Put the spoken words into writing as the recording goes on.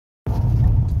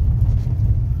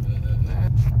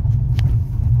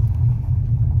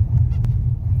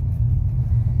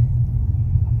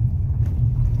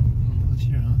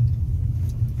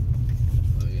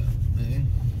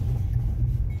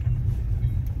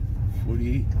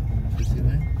48,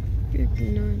 59.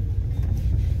 59.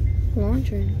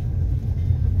 100.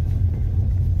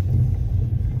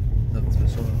 Nothing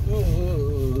special.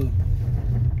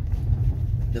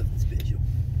 Nothing special.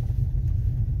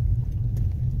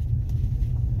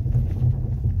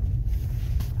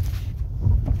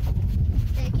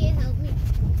 That can't help me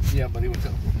Yeah, buddy, what's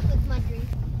up? with my drink.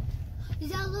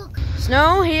 Is that look?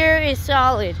 Snow here is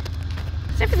solid.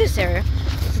 Except for this area.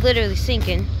 It's literally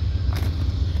sinking.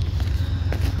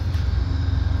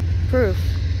 Proof.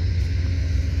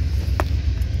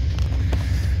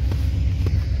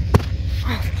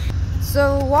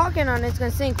 So walking on it's gonna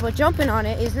sink, but jumping on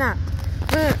it is not.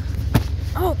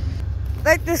 Oh,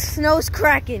 like the snow's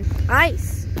cracking.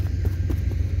 Ice.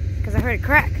 Because I heard it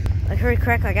crack. I heard it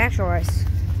crack like actual ice.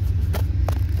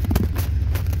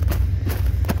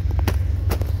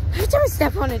 Every time I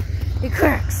step on it, it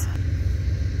cracks.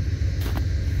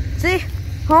 See?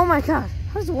 Oh my god.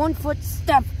 How does 1 foot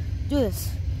step do this?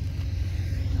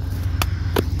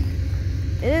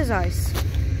 It is ice.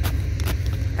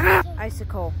 Ah!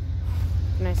 Icicle.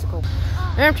 An icicle.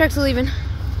 The amtrak's leaving.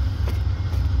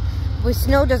 With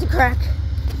snow doesn't crack.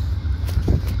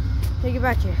 Take it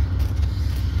back here.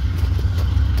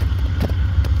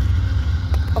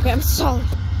 Okay, I'm solid.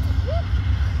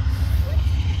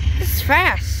 This is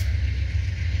fast.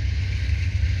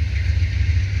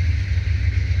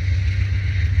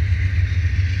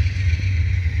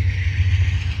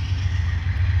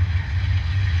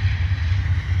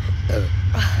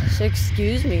 So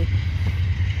excuse me.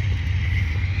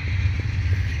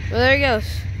 Well, there he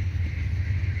goes.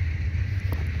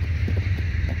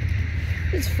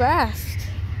 It's fast.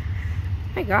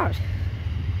 My god.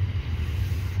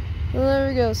 Well, there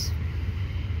he goes.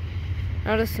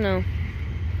 Out of snow.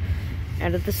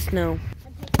 Out of the snow.